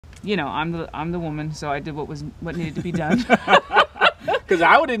you know, I'm the woman, so I did what needed to be done. Because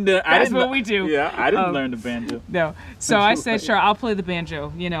I didn't. That's what we do. Yeah, I didn't learn the banjo. No, so I said, sure, I'll play the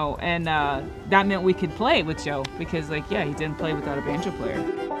banjo, you know, and that meant we could play with Joe because, like, yeah, he didn't play without a banjo player.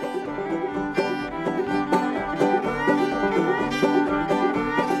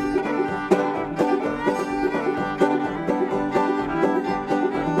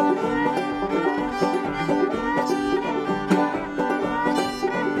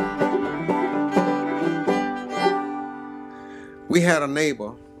 We had a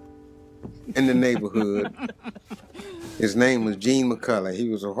neighbor in the neighborhood. His name was Gene McCullough. He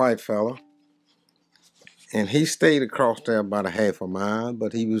was a white fella. And he stayed across there about a half a mile,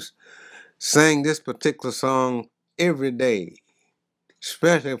 but he was sang this particular song every day,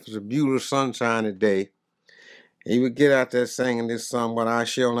 especially if it was a beautiful sunshiny day. He would get out there singing this song, But I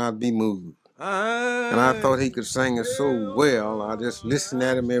Shall Not Be Moved. And I thought he could sing it so well, I just listened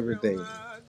at him every day.